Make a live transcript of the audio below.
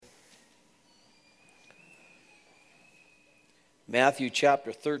Matthew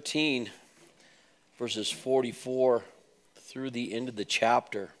chapter 13, verses 44 through the end of the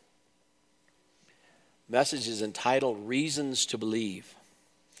chapter. The message is entitled, Reasons to Believe.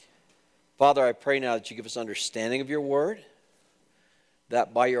 Father, I pray now that you give us understanding of your word,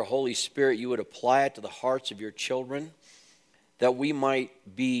 that by your Holy Spirit you would apply it to the hearts of your children, that we might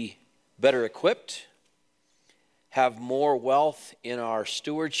be better equipped, have more wealth in our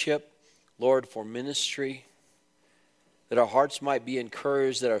stewardship, Lord, for ministry, that our hearts might be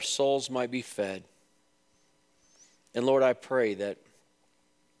encouraged, that our souls might be fed. And Lord, I pray that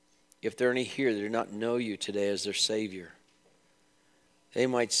if there are any here that do not know you today as their Savior, they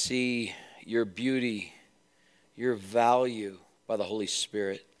might see your beauty, your value by the Holy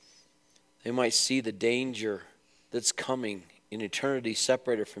Spirit. They might see the danger that's coming in eternity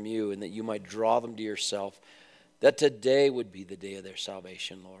separated from you, and that you might draw them to yourself, that today would be the day of their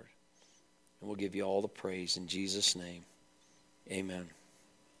salvation, Lord. And we'll give you all the praise in Jesus' name. Amen.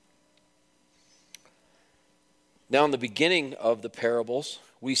 Now, in the beginning of the parables,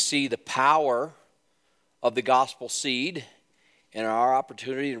 we see the power of the gospel seed and our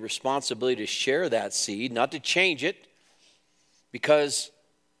opportunity and responsibility to share that seed, not to change it, because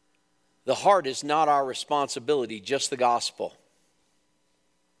the heart is not our responsibility, just the gospel.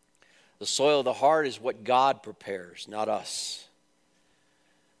 The soil of the heart is what God prepares, not us.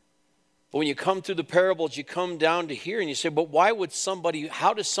 But when you come through the parables, you come down to here and you say, but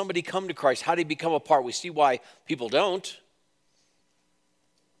how does somebody come to Christ? How do you become a part? We see why people don't.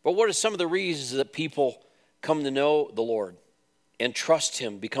 But what are some of the reasons that people come to know the Lord and trust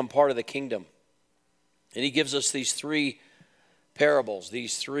him, become part of the kingdom? And he gives us these three parables,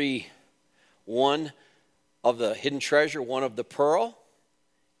 one of the hidden treasure, one of the pearl,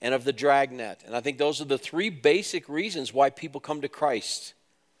 and of the dragnet. And I think those are the three basic reasons why people come to Christ.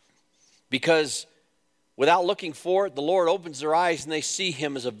 Because without looking for it, the Lord opens their eyes and they see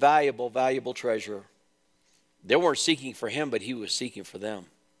him as a valuable, valuable treasure. They weren't seeking for him, but he was seeking for them.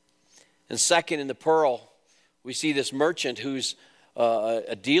 And second, in the pearl, we see this merchant who's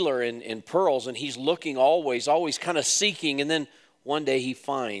a dealer in pearls, and he's looking always kind of seeking, and then one day he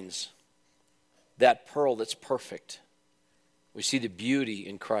finds that pearl that's perfect. We see the beauty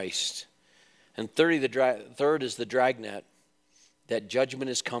in Christ. And third is the dragnet, that judgment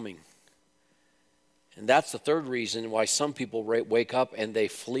is coming. And that's the third reason why some people wake up and they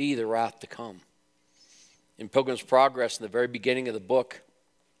flee the wrath to come. In Pilgrim's Progress, in the very beginning of the book,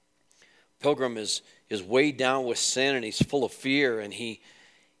 Pilgrim is weighed down with sin and he's full of fear, and he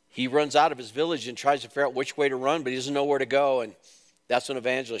runs out of his village and tries to figure out which way to run, but he doesn't know where to go. And that's when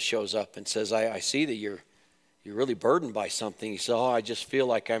Evangelist shows up and says, I see that you're really burdened by something. He said, I just feel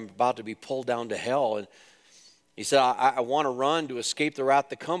like I'm about to be pulled down to hell. And he said, I want to run to escape the wrath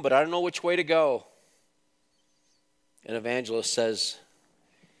to come, but I don't know which way to go. And Evangelist says,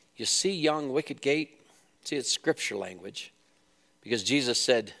 you see yon wicket gate? See, it's scripture language. Because Jesus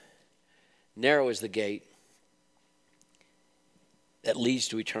said, narrow is the gate that leads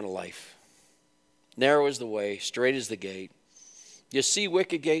to eternal life. Narrow is the way, straight is the gate. You see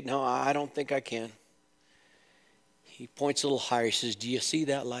wicket gate? No, I don't think I can. He points a little higher. He says, do you see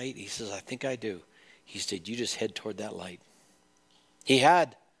that light? He says, I think I do. He said, you just head toward that light. He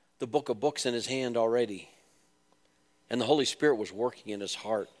had the book of books in his hand already. And the Holy Spirit was working in his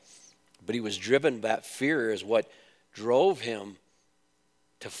heart. But he was driven by that fear is what drove him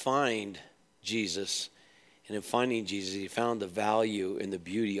to find Jesus. And in finding Jesus, he found the value and the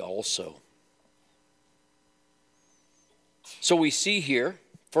beauty also. So we see here,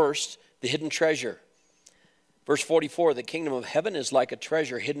 first, the hidden treasure. Verse 44, the kingdom of heaven is like a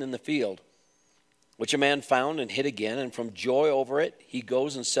treasure hidden in the field, which a man found and hid again. And from joy over it, he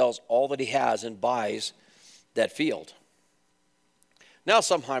goes and sells all that he has and buys that field. Now,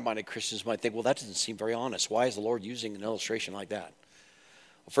 some high-minded Christians might think, well, that doesn't seem very honest. Why is the Lord using an illustration like that?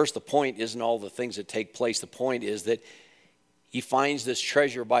 Well, first, the point isn't all the things that take place. The point is that he finds this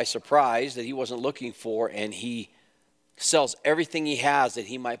treasure by surprise that he wasn't looking for, and he sells everything he has that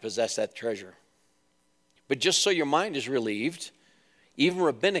he might possess that treasure. But just so your mind is relieved, even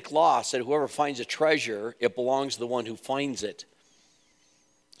rabbinic law said whoever finds a treasure, it belongs to the one who finds it.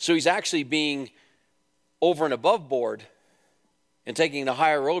 So he's actually being over and above board and taking the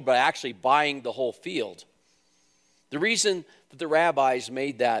higher road by actually buying the whole field. The reason that the rabbis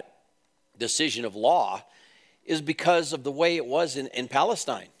made that decision of law is because of the way it was in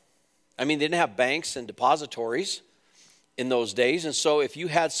Palestine. I mean, they didn't have banks and depositories in those days, and so if you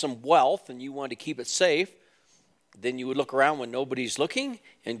had some wealth and you wanted to keep it safe, then you would look around when nobody's looking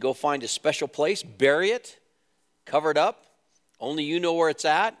and go find a special place, bury it, cover it up, only you know where it's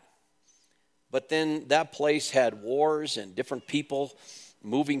at. but then that place had wars and different people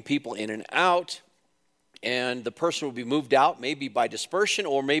moving people in and out, and the person would be moved out maybe by dispersion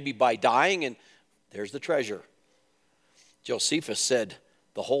or maybe by dying, and there's the treasure. Josephus said,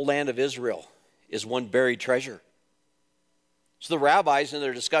 the whole land of Israel is one buried treasure. So the rabbis in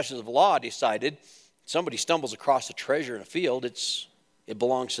their discussions of law decided somebody stumbles across a treasure in a field, it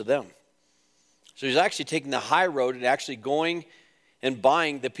belongs to them. So he's actually taking the high road and actually going and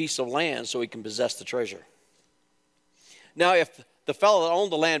buying the piece of land so he can possess the treasure. Now, if the fellow that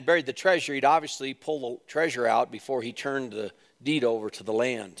owned the land buried the treasure, he'd obviously pull the treasure out before he turned the deed over to the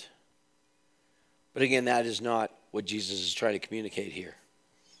land. But again, that is not what Jesus is trying to communicate here.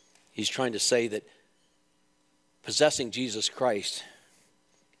 He's trying to say that possessing Jesus Christ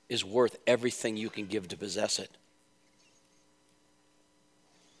is worth everything you can give to possess it.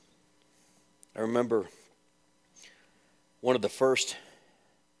 I remember one of the first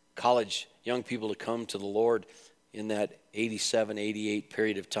college young people to come to the Lord in that 87, 88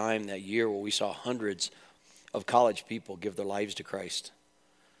 period of time, that year where we saw hundreds of college people give their lives to Christ.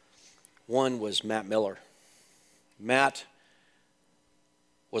 One was Matt Miller. Matt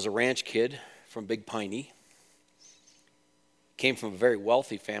was a ranch kid from Big Piney. Came from a very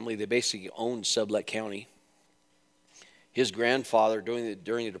wealthy family. They basically owned Sublette County. His grandfather, during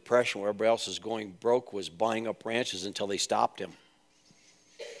the Depression, where everybody else was going broke, was buying up ranches until they stopped him.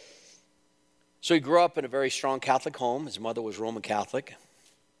 So he grew up in a very strong Catholic home. His mother was Roman Catholic.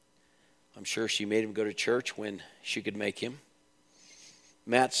 I'm sure she made him go to church when she could make him.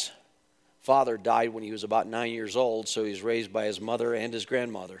 Matt's father died when he was about 9 years old, so he was raised by his mother and his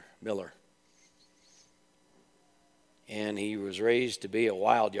grandmother, Miller. And he was raised to be a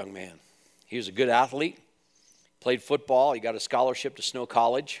wild young man. He was a good athlete, played football. He got a scholarship to Snow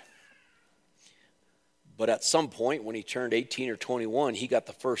College. But at some point, when he turned 18 or 21, he got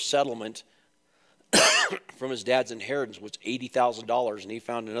the first settlement from his dad's inheritance, was $80,000, and he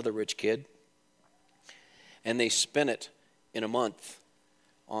found another rich kid. And they spent it in a month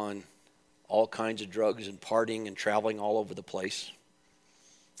on all kinds of drugs and partying and traveling all over the place.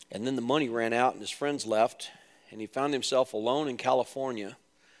 And then the money ran out and his friends left, and he found himself alone in California,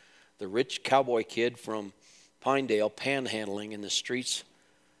 the rich cowboy kid from Pinedale, panhandling in the streets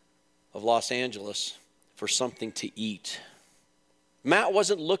of Los Angeles for something to eat. Matt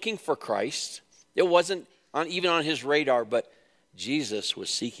wasn't looking for Christ. It wasn't even on his radar, but Jesus was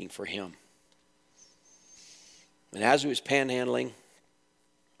seeking for him. And as he was panhandling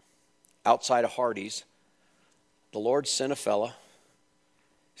outside of Hardee's, the Lord sent a fella.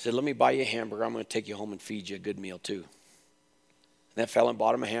 He said, let me buy you a hamburger. I'm going to take you home and feed you a good meal too. And that fella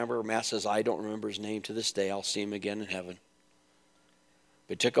bought him a hamburger. Matt says, I don't remember his name to this day. I'll see him again in heaven.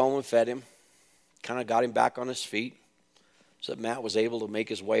 But took home and fed him, kind of got him back on his feet so that Matt was able to make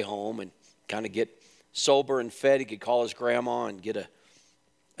his way home and kind of get sober and fed. He could call his grandma and get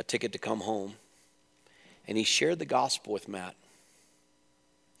a ticket to come home. And he shared the gospel with Matt.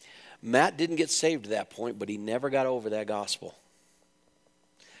 Matt didn't get saved at that point, but he never got over that gospel.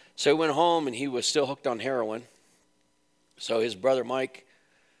 So he went home and he was still hooked on heroin. So his brother Mike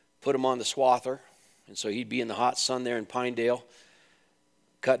put him on the swather. And so he'd be in the hot sun there in Pinedale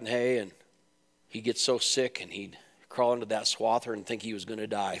cutting hay, and he'd get so sick and he'd crawl into that swather and think he was going to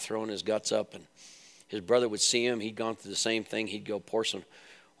die, throwing his guts up. And his brother would see him. He'd gone through the same thing. He'd go pour some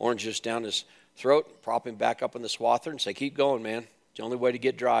orange juice down his throat, prop him back up in the swather and say, keep going, man. It's the only way to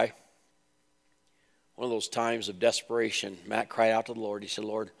get dry. One of those times of desperation, Matt cried out to the Lord. He said,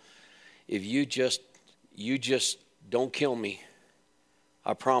 Lord, if you just don't kill me,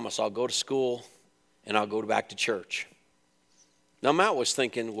 I promise I'll go to school and I'll go back to church. Now, Matt was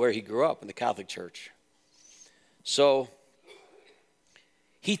thinking where he grew up in the Catholic Church. So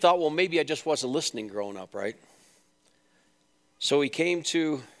he thought, well, maybe I just wasn't listening growing up, right? So he came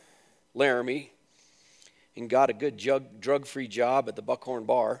to Laramie and got a good drug-free job at the Buckhorn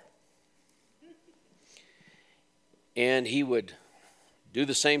Bar. And he would do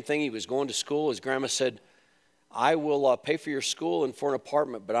the same thing. He was going to school. His grandma said, I will pay for your school and for an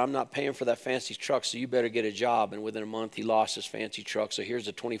apartment, but I'm not paying for that fancy truck, so you better get a job. And within a month, he lost his fancy truck. So here's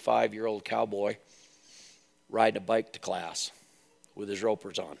a 25-year-old cowboy riding a bike to class with his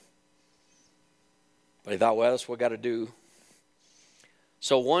ropers on. But he thought, well, that's what I got to do.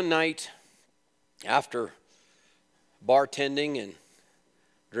 So one night, after bartending and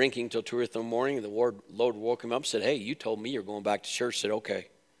drinking till 2 or 3 in the morning, the Lord woke him up and said, hey, you told me you're going back to church. I said, okay.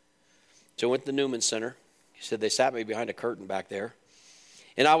 So I went to the Newman Center. He said, they sat me behind a curtain back there.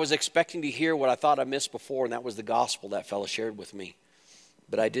 And I was expecting to hear what I thought I missed before, and that was the gospel that fellow shared with me.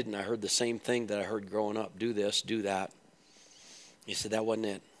 But I didn't. I heard the same thing that I heard growing up. Do this, do that. He said, that wasn't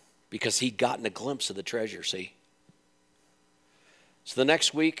it. because he'd gotten a glimpse of the treasure, see? So the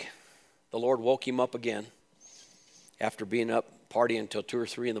next week, the Lord woke him up again. After being up partying until 2 or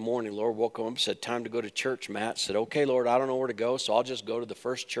 3 in the morning, the Lord woke him up and said, time to go to church, Matt. Said, okay, Lord, I don't know where to go, so I'll just go to the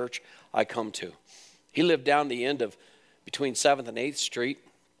first church I come to. He lived down the end of between 7th and 8th Street.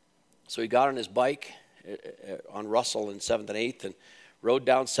 So he got on his bike on Russell and 7th and 8th and rode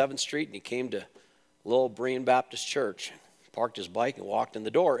down 7th Street, and he came to Little Berean Baptist Church, parked his bike and walked in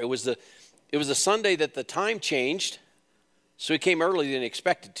the door. It was the Sunday that the time changed, so he came earlier than he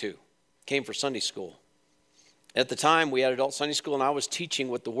expected to. Came for Sunday school. At the time, we had adult Sunday school, and I was teaching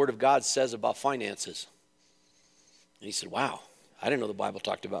what the Word of God says about finances. And he said, wow, I didn't know the Bible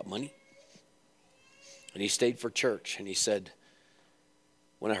talked about money. And he stayed for church, and he said,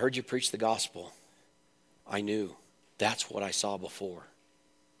 when I heard you preach the gospel, I knew that's what I saw before.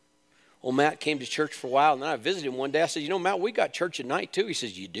 Well, Matt came to church for a while, and then I visited him one day. I said, Matt, we got church at night too. He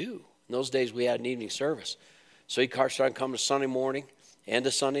says, you do? In those days, we had an evening service. So he started coming to Sunday morning and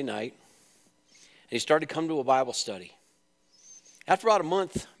to Sunday night. And he started coming to a Bible study. After about a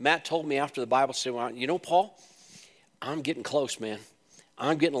month, Matt told me after the Bible study, well, Paul, I'm getting close, man.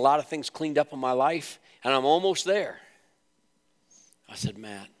 I'm getting a lot of things cleaned up in my life, and I'm almost there. I said,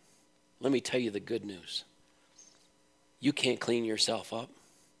 Matt, let me tell you the good news. You can't clean yourself up.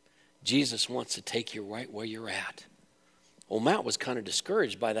 Jesus wants to take you right where you're at. Well, Matt was kind of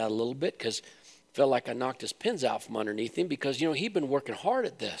discouraged by that a little bit because felt like I knocked his pins out from underneath him because, he'd been working hard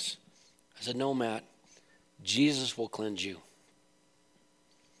at this. I said, no, Matt, Jesus will cleanse you.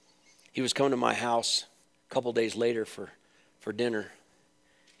 He was coming to my house a couple days later for dinner.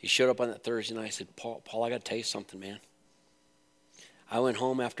 He showed up on that Thursday night. I said, Paul, I got to tell you something, man. I went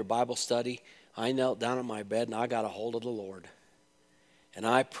home after Bible study. I knelt down on my bed, and I got a hold of the Lord. And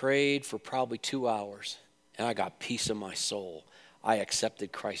I prayed for probably 2 hours, and I got peace in my soul. I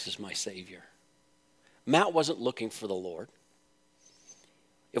accepted Christ as my Savior. Matt wasn't looking for the Lord.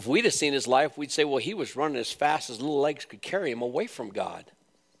 If we'd have seen his life, we'd say, well, he was running as fast as little legs could carry him away from God.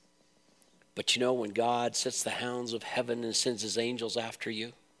 But when God sets the hounds of heaven and sends his angels after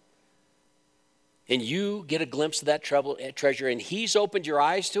you, and you get a glimpse of that treasure, and he's opened your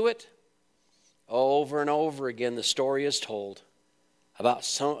eyes to it, over and over again, the story is told about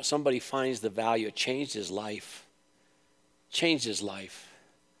somebody finds the value. It changed his life. Changed his life.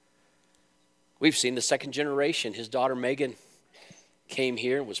 We've seen the second generation. His daughter Megan came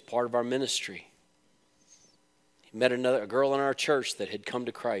here and was part of our ministry. He met a girl in our church that had come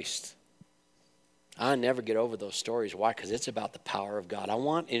to Christ. I never get over those stories. Why? Because it's about the power of God. I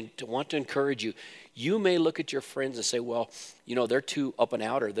want to encourage you. You may look at your friends and say, well, they're too up and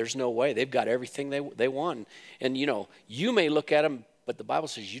out, or there's no way. They've got everything they want. And, you may look at them, but the Bible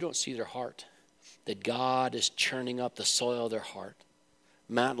says you don't see their heart, that God is churning up the soil of their heart.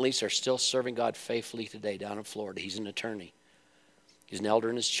 Matt and Lisa are still serving God faithfully today down in Florida. He's an attorney. He's an elder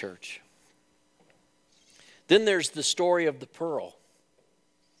in his church. Then there's the story of the pearl.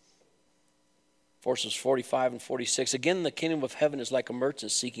 Verses 45 and 46. Again, the kingdom of heaven is like a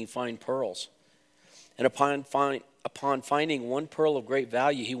merchant seeking fine pearls. And upon finding one pearl of great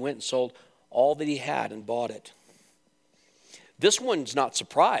value, he went and sold all that he had and bought it. This one's not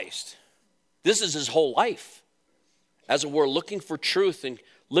surprised. This is his whole life. As it were, looking for truth and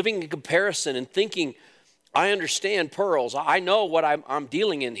living in comparison and thinking, I understand pearls. I know what I'm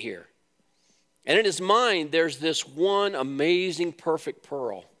dealing in here. And in his mind, there's this one amazing, perfect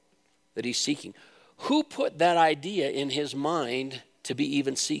pearl that he's seeking. Who put that idea in his mind to be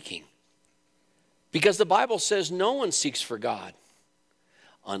even seeking? Because the Bible says no one seeks for God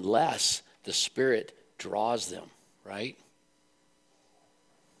unless the Spirit draws them, right?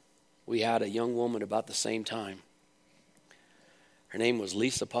 We had a young woman about the same time. Her name was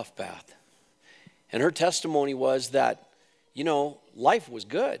Lisa Puffpath. And her testimony was that, life was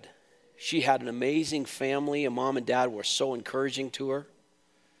good. She had an amazing family, and mom and dad were so encouraging to her.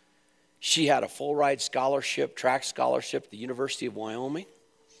 She had a full ride scholarship, track scholarship at the University of Wyoming.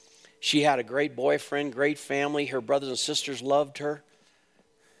 She had a great boyfriend, great family. Her brothers and sisters loved her.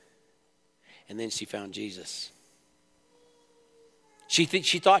 And then she found Jesus. She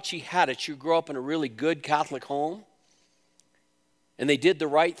thought she had it. She grew up in a really good Catholic home. And they did the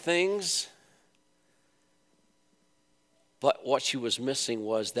right things. But what she was missing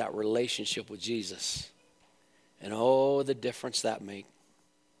was that relationship with Jesus. And oh, the difference that made.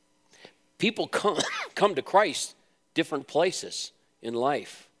 People come to Christ different places in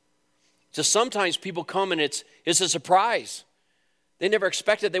life. So sometimes people come and it's a surprise. They never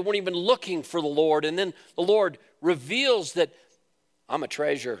expected. They weren't even looking for the Lord. And then the Lord reveals that I'm a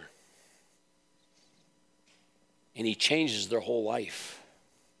treasure. And he changes their whole life.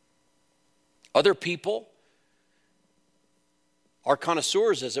 Other people are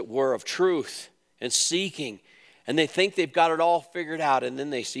connoisseurs, as it were, of truth and seeking, and they think they've got it all figured out, and then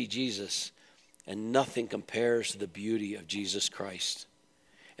they see Jesus, and nothing compares to the beauty of Jesus Christ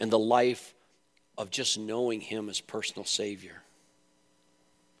and the life of just knowing him as personal Savior.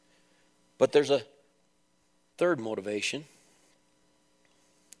 But there's a third motivation,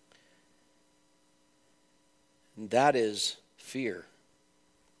 and that is fear,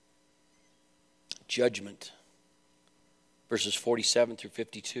 judgment. Verses 47 through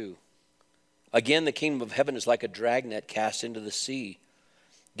 52. Again, the kingdom of heaven is like a dragnet cast into the sea,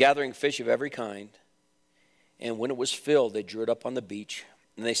 gathering fish of every kind. And when it was filled, they drew it up on the beach.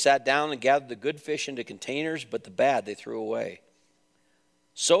 And they sat down and gathered the good fish into containers, but the bad they threw away.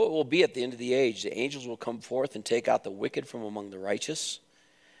 So it will be at the end of the age. The angels will come forth and take out the wicked from among the righteous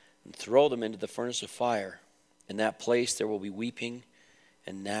and throw them into the furnace of fire. In that place there will be weeping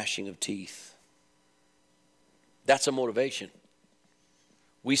and gnashing of teeth. That's a motivation.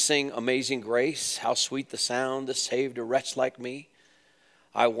 We sing Amazing Grace, how sweet the sound that saved a wretch like me.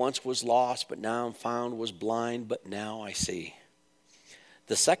 I once was lost, but now I'm found, was blind, but now I see.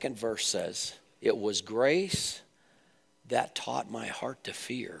 The second verse says, it was grace that taught my heart to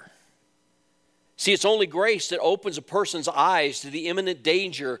fear. See, it's only grace that opens a person's eyes to the imminent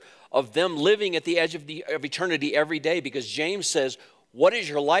danger of them living at the edge of eternity every day, because James says, what is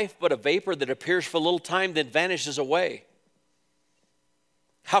your life but a vapor that appears for a little time then vanishes away?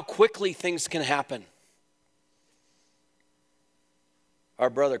 How quickly things can happen. Our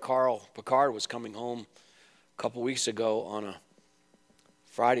brother Carl Picard was coming home a couple weeks ago on a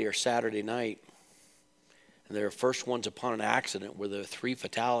Friday or Saturday night, and they were first ones upon an accident where there were 3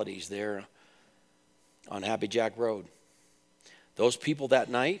 fatalities there on Happy Jack Road. Those people that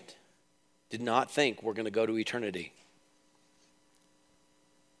night did not think we're going to go to eternity.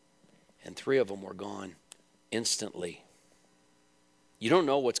 And 3 of them were gone instantly. You don't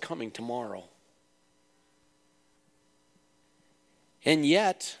know what's coming tomorrow. And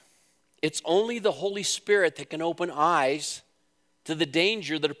yet, it's only the Holy Spirit that can open eyes to the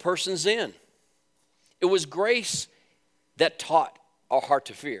danger that a person's in. It was grace that taught our heart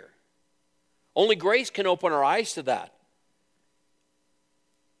to fear. Only grace can open our eyes to that.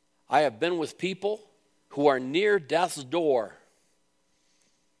 I have been with people who are near death's door.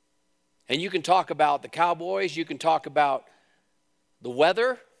 And you can talk about the Cowboys, you can talk about the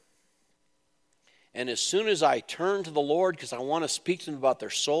weather. And as soon as I turn to the Lord, because I want to speak to them about their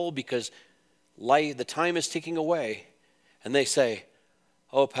soul, because the time is ticking away, and they say,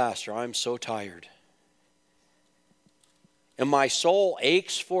 oh, Pastor, I'm so tired. And my soul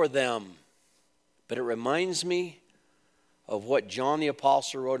aches for them. But it reminds me of what John the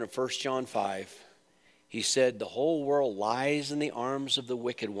Apostle wrote in 1 John 5. He said, the whole world lies in the arms of the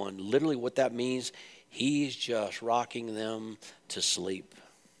wicked one. Literally what that means, he's just rocking them to sleep.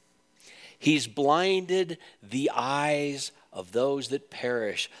 He's blinded the eyes of those that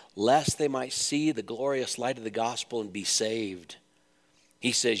perish, lest they might see the glorious light of the gospel and be saved.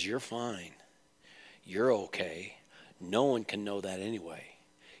 He says, you're fine. You're okay. No one can know that anyway.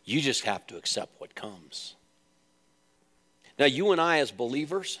 You just have to accept what comes. Now, you and I as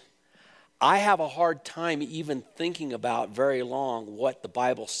believers, I have a hard time even thinking about very long what the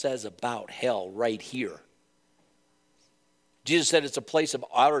Bible says about hell right here. Jesus said it's a place of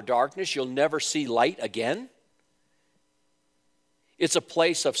outer darkness. You'll never see light again. It's a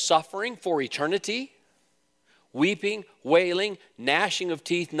place of suffering for eternity. Weeping, wailing, gnashing of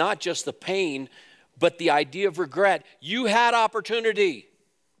teeth, not just the pain, but the idea of regret. You had opportunity.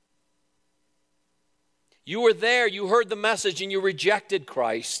 You were there, you heard the message, and you rejected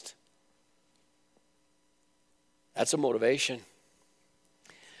Christ. That's a motivation.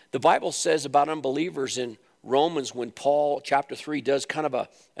 The Bible says about unbelievers in Romans, when Paul, chapter 3, does kind of an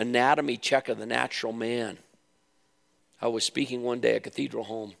anatomy check of the natural man. I was speaking one day at Cathedral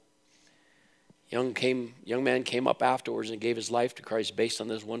Home. Young man came up afterwards and gave his life to Christ based on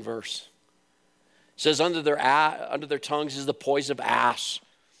this one verse. It says, under their tongues is the poison of asps.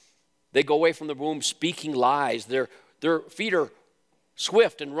 They go away from the womb speaking lies. Their feet are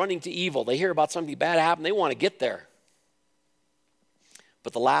swift and running to evil. They hear about something bad happen. They want to get there.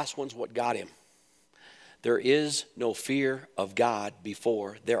 But the last one's what got him. There is no fear of God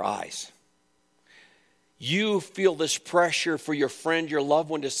before their eyes. You feel this pressure for your friend, your loved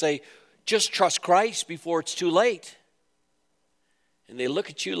one to say, just trust Christ before it's too late. And they look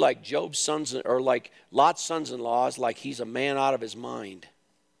at you like Job's sons, or like Lot's sons-in-laws, like he's a man out of his mind.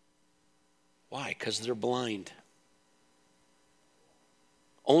 Why? Because they're blind.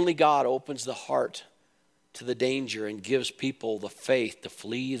 Only God opens the heart to the danger and gives people the faith to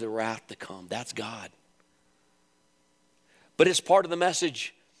flee the wrath to come. That's God. But it's part of the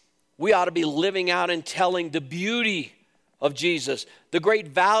message. We ought to be living out and telling the beauty of Jesus, the great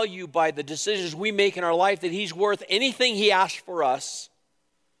value by the decisions we make in our life, that he's worth anything he asks for us.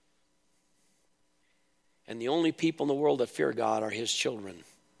 And the only people in the world that fear God are his children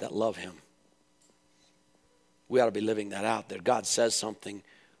that love him. We ought to be living that out, that God says something,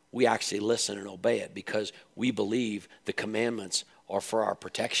 we actually listen and obey it because we believe the commandments are for our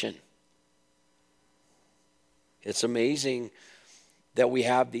protection. It's amazing that we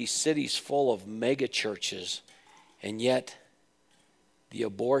have these cities full of mega churches, and yet the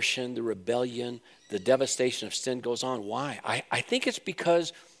abortion, the rebellion, the devastation of sin goes on. Why? I think it's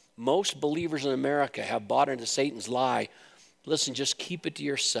because most believers in America have bought into Satan's lie. Listen, just keep it to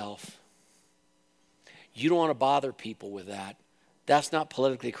yourself. You don't want to bother people with that. That's not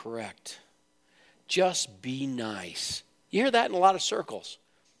politically correct. Just be nice. You hear that in a lot of circles.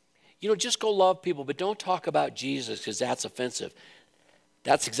 Just go love people, but don't talk about Jesus because that's offensive.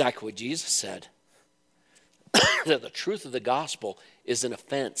 That's exactly what Jesus said. That the truth of the gospel is an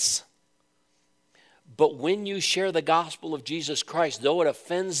offense. But when you share the gospel of Jesus Christ, though it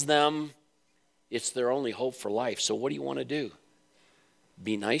offends them, it's their only hope for life. So what do you want to do?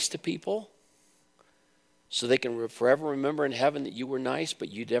 Be nice to people so they can forever remember in heaven that you were nice, but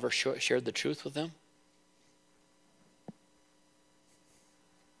you never shared the truth with them?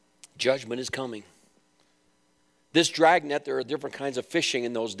 Judgment is coming. This dragnet, there are different kinds of fishing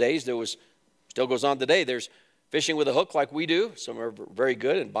in those days. Still goes on today. There's fishing with a hook like we do. Some are very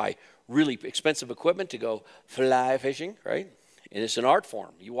good and buy really expensive equipment to go fly fishing, right? And it's an art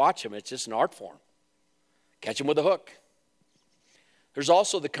form. You watch them, it's just an art form. Catch them with a hook. There's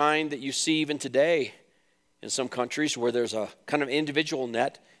also the kind that you see even today in some countries where there's a kind of individual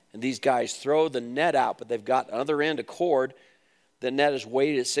net, and these guys throw the net out, but they've got another end, a cord. The net is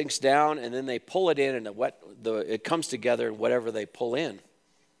weighted, it sinks down, and then they pull it in, and it comes together in whatever they pull in.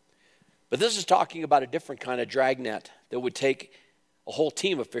 But this is talking about a different kind of drag net that would take a whole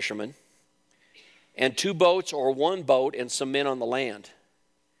team of fishermen and 2 boats or 1 boat and some men on the land.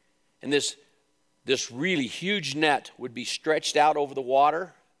 And this really huge net would be stretched out over the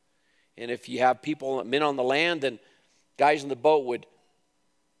water. And if you have men on the land, then guys in the boat would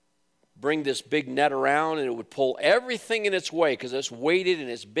bring this big net around, and it would pull everything in its way because it's weighted and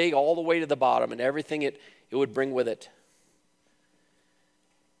it's big all the way to the bottom, and everything it would bring with it.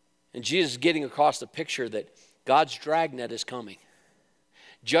 And Jesus is getting across the picture that God's dragnet is coming.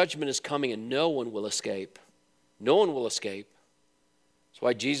 Judgment is coming, and no one will escape. No one will escape. That's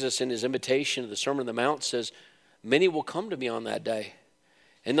why Jesus, in his invitation to the Sermon on the Mount, says, many will come to me on that day.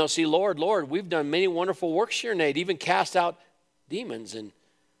 And they'll see, Lord, Lord, we've done many wonderful works in your name, even cast out demons. And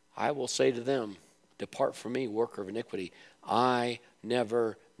I will say to them, depart from me, worker of iniquity. I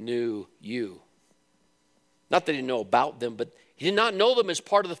never knew you. Not that he didn't know about them, but he did not know them as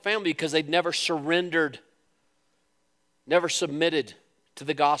part of the family because they'd never surrendered, never submitted to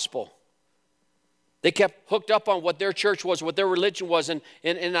the gospel. They kept hooked up on what their church was, what their religion was, and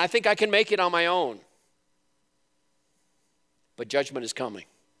I think I can make it on my own. But judgment is coming,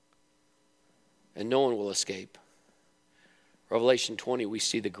 and no one will escape. Revelation 20, we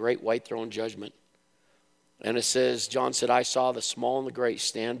see the great white throne judgment. And it says, John said, I saw the small and the great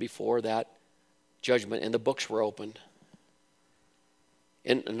stand before that judgment, and the books were opened.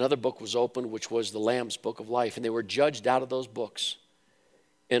 And another book was opened, which was the Lamb's book of life. And they were judged out of those books.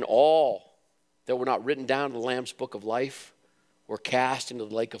 And all that were not written down in the Lamb's book of life were cast into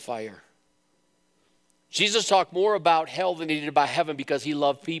the lake of fire. Jesus talked more about hell than he did about heaven because he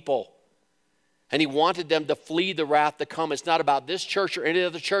loved people. And he wanted them to flee the wrath to come. It's not about this church or any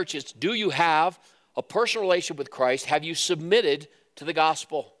other church. It's, do you have a personal relationship with Christ? Have you submitted to the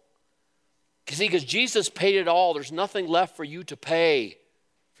gospel? Because Jesus paid it all. There's nothing left for you to pay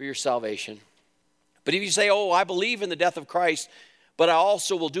for your salvation. But if you say, oh, I believe in the death of Christ, but I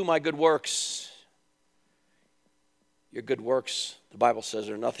also will do my good works. Your good works, the Bible says,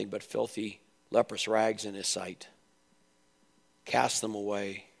 are nothing but filthy, leprous rags in his sight. Cast them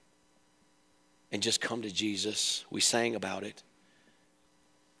away and just come to Jesus. We sang about it.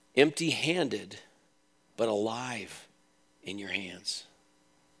 Empty-handed, but alive in your hands.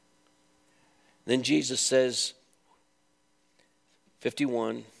 Then Jesus says,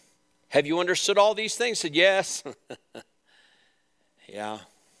 51, have you understood all these things? Said, yes. Yeah,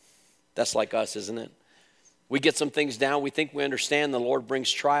 that's like us, isn't it? We get some things down. We think we understand. The Lord brings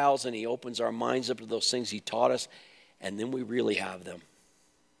trials, and he opens our minds up to those things he taught us, and then we really have them.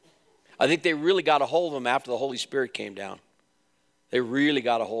 I think they really got a hold of them after the Holy Spirit came down. They really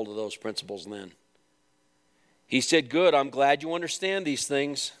got a hold of those principles then. He said, good, I'm glad you understand these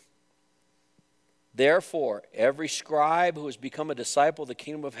things. Therefore, every scribe who has become a disciple of the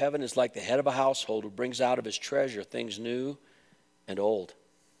kingdom of heaven is like the head of a household who brings out of his treasure things new and old.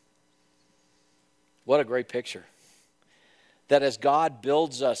 What a great picture. That as God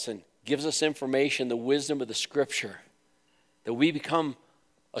builds us and gives us information, the wisdom of the Scripture, that we become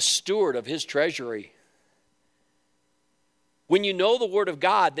a steward of his treasury. When you know the Word of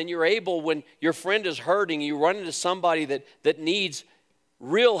God, then you're able, when your friend is hurting, you run into somebody that needs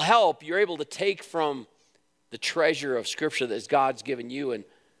real help, you're able to take from the treasure of Scripture that God's given you and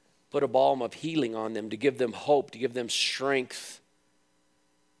put a balm of healing on them, to give them hope, to give them strength,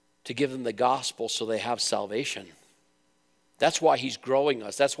 to give them the gospel so they have salvation. That's why he's growing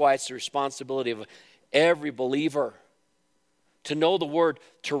us. That's why it's the responsibility of every believer to know the Word,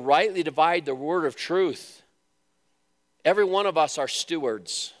 to rightly divide the word of truth. Every one of us are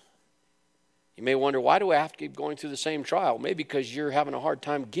stewards. You may wonder, why do I have to keep going through the same trial? Maybe because you're having a hard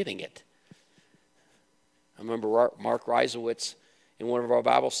time getting it. I remember Mark Reisowitz in one of our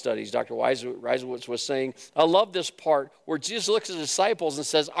Bible studies, Dr. Reisowitz was saying, I love this part where Jesus looks at his disciples and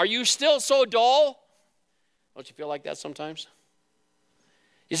says, are you still so dull? Don't you feel like that sometimes?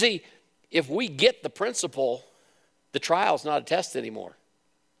 You see, if we get the principle, the trial's not a test anymore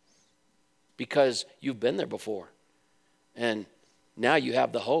because you've been there before. And now you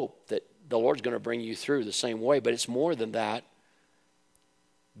have the hope that the Lord's going to bring you through the same way. But it's more than that.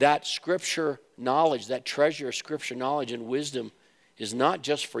 That Scripture knowledge, that treasure of Scripture knowledge and wisdom is not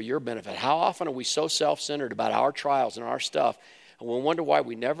just for your benefit. How often are we so self-centered about our trials and our stuff, and we'll wonder why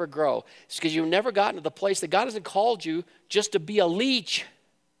we never grow? It's because you've never gotten to the place that God hasn't called you just to be a leech.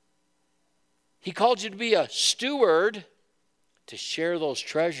 He called you to be a steward, to share those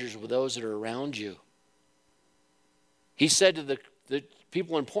treasures with those that are around you. He said to the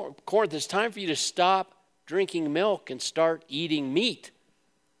people in Corinth, it's time for you to stop drinking milk and start eating meat.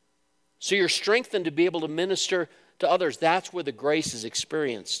 So you're strengthened to be able to minister to others. That's where the grace is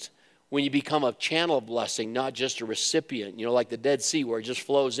experienced. When you become a channel of blessing, not just a recipient. You know, like the Dead Sea where it just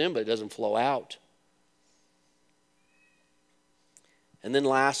flows in, but it doesn't flow out. And then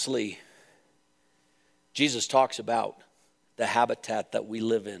lastly, Jesus talks about the habitat that we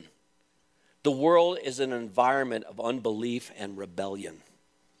live in. The world is an environment of unbelief and rebellion. And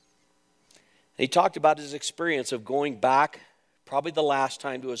he talked about his experience of going back, probably the last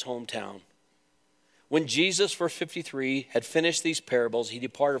time, to his hometown. When Jesus, verse 53, had finished these parables, he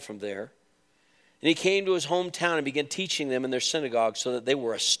departed from there. And he came to his hometown and began teaching them in their synagogue, so that they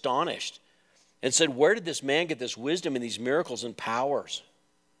were astonished and said, where did this man get this wisdom and these miracles and powers?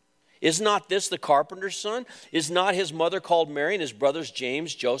 Is not this the carpenter's son? Is not his mother called Mary, and his brothers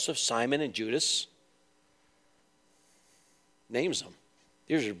James, Joseph, Simon, and Judas? Names them.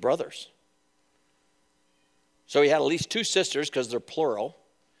 These are brothers. So he had at least 2 sisters, because they're plural.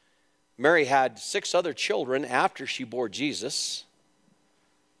 Mary had 6 other children after she bore Jesus.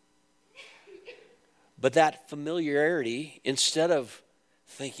 But that familiarity, instead of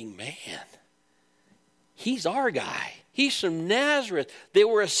thinking, man, he's our guy. He's from Nazareth. They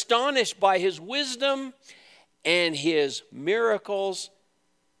were astonished by his wisdom and his miracles,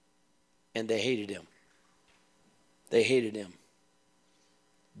 and they hated him. They hated him.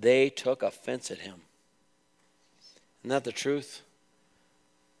 They took offense at him. Isn't that the truth?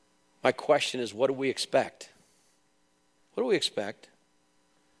 My question is, what do we expect? What do we expect?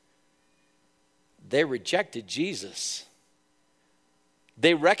 They rejected Jesus.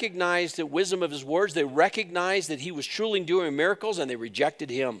 They recognized the wisdom of his words. They recognized that he was truly doing miracles, and they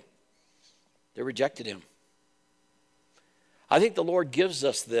rejected him. They rejected him. I think the Lord gives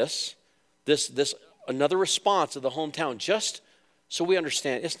us this another response of the hometown, just so we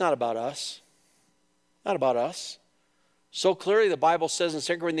understand it's not about us. Not about us. So clearly the Bible says in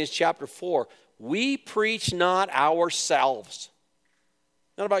 2 Corinthians chapter 4, we preach not ourselves.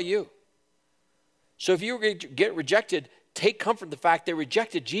 Not about you. So if you get rejected, take comfort in the fact they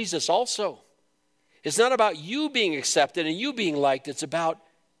rejected Jesus also. It's not about you being accepted and you being liked. It's about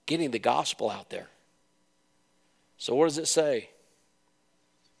getting the gospel out there. So what does it say?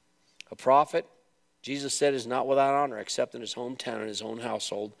 A prophet, Jesus said, is not without honor except in his hometown and his own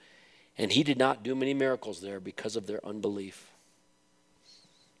household. And he did not do many miracles there because of their unbelief.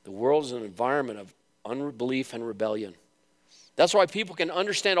 The world is an environment of unbelief and rebellion. That's why people can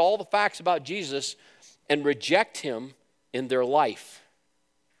understand all the facts about Jesus and reject him in their life.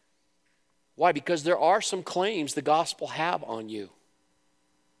 Why? Because there are some claims the gospel have on you.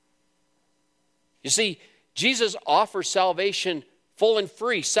 You see, Jesus offers salvation full and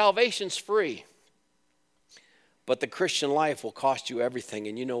free. Salvation's free. But the Christian life will cost you everything.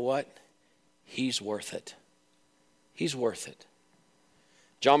 And you know what? He's worth it. He's worth it.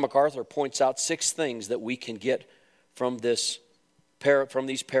 John MacArthur points out 6 things that we can get from these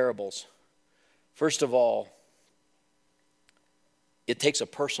parables. First of all, it takes a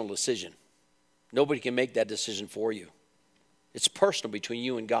personal decision. Nobody can make that decision for you. It's personal between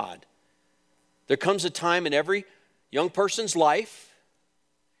you and God. There comes a time in every young person's life,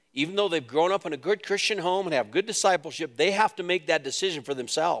 even though they've grown up in a good Christian home and have good discipleship, they have to make that decision for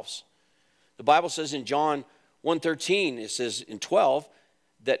themselves. The Bible says in John 1:13, it says in 12,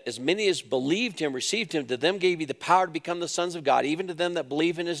 that as many as believed him, received him, to them gave he the power to become the sons of God, even to them that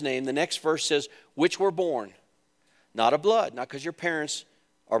believe in his name. The next verse says, which were born, not of blood, not because your parents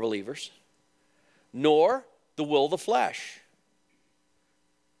are believers, nor the will of the flesh,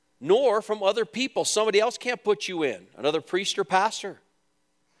 nor from other people. Somebody else can't put you in, another priest or pastor.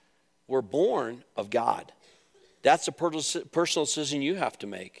 We're born of God. That's a personal decision you have to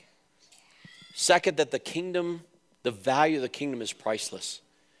make. Second, that the value of the kingdom is priceless.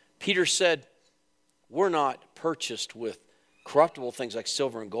 Peter said, we're not purchased with corruptible things like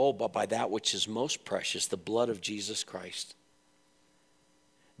silver and gold, but by that which is most precious, the blood of Jesus Christ.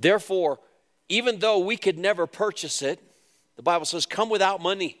 Therefore, even though we could never purchase it, the Bible says, come without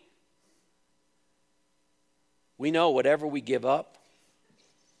money. We know whatever we give up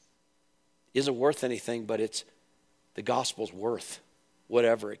isn't worth anything, but it's the gospel's worth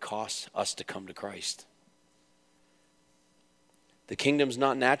whatever it costs us to come to Christ. The kingdom's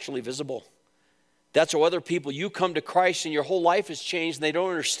not naturally visible. That's why other people, you come to Christ and your whole life has changed and they don't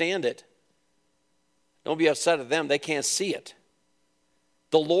understand it. Don't be upset at them. They can't see it.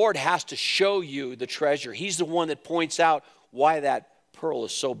 The Lord has to show you the treasure. He's the one that points out why that pearl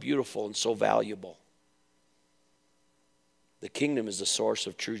is so beautiful and so valuable. The kingdom is the source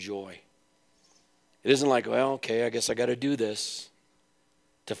of true joy. It isn't like, well, okay, I guess I got to do this.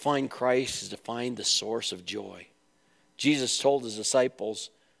 To find Christ is to find the source of joy. Jesus told his disciples,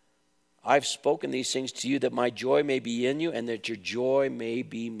 I've spoken these things to you that my joy may be in you and that your joy may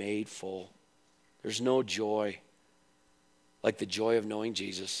be made full. There's no joy like the joy of knowing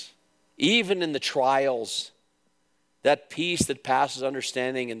Jesus. Even in the trials, that peace that passes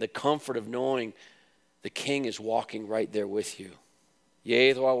understanding and the comfort of knowing the King is walking right there with you.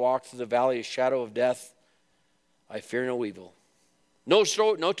 Yea, though I walk through the valley of shadow of death, I fear no evil. No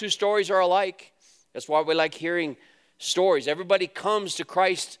two stories are alike. That's why we like hearing stories. Everybody comes to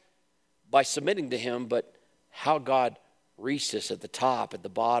Christ by submitting to him, but how God reached us at the top, at the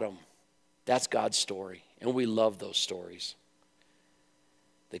bottom, that's God's story, and we love those stories.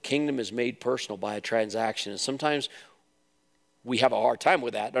 The kingdom is made personal by a transaction, and sometimes we have a hard time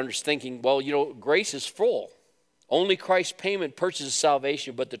with that, thinking, well, grace is full. Only Christ's payment purchases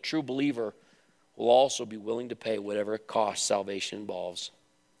salvation, but the true believer will also be willing to pay whatever it costs salvation involves.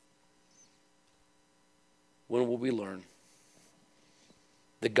 When will we learn?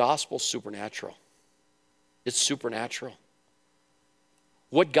 The gospel's supernatural. It's supernatural.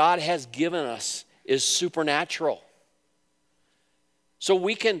 What God has given us is supernatural. So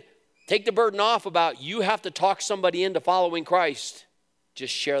we can take the burden off about you have to talk somebody into following Christ.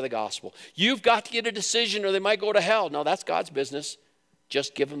 Just share the gospel. You've got to get a decision or they might go to hell. No, that's God's business.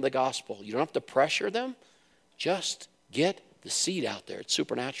 Just give them the gospel. You don't have to pressure them. Just get the seed out there. It's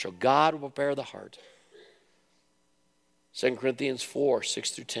supernatural. God will prepare the heart. 2 Corinthians 4,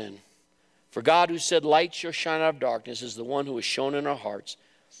 6 through 10. For God who said, light shall shine out of darkness, is the one who has shown in our hearts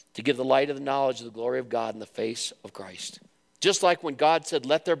to give the light of the knowledge of the glory of God in the face of Christ. Just like when God said,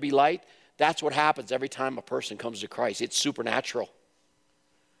 let there be light, that's what happens every time a person comes to Christ. It's supernatural.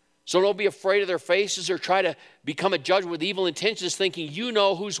 So don't be afraid of their faces or try to become a judge with evil intentions thinking you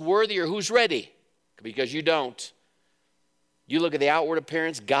know who's worthy or who's ready, because you don't. You look at the outward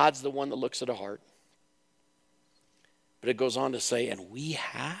appearance, God's the one that looks at the heart. But it goes on to say, and we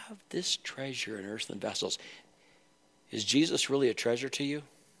have this treasure in earthen vessels. Is Jesus really a treasure to you?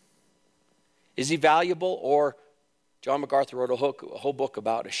 Is he valuable? Or John MacArthur wrote a whole book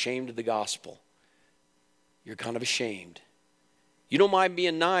about ashamed of the gospel. You're kind of ashamed. You don't mind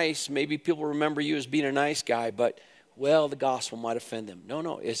being nice. Maybe people remember you as being a nice guy, but, well, the gospel might offend them.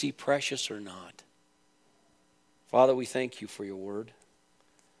 No. Is he precious or not? Father, we thank you for your word.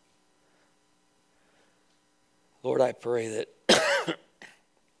 Lord, I pray that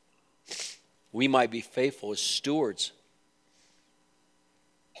we might be faithful as stewards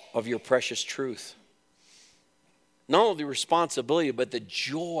of your precious truth. Not only the responsibility, but the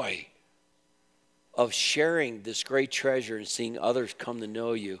joy of sharing this great treasure and seeing others come to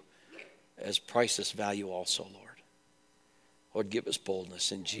know you as priceless value also, Lord. Lord, give us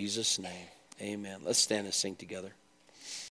boldness in Jesus' name. Amen. Let's stand and sing together.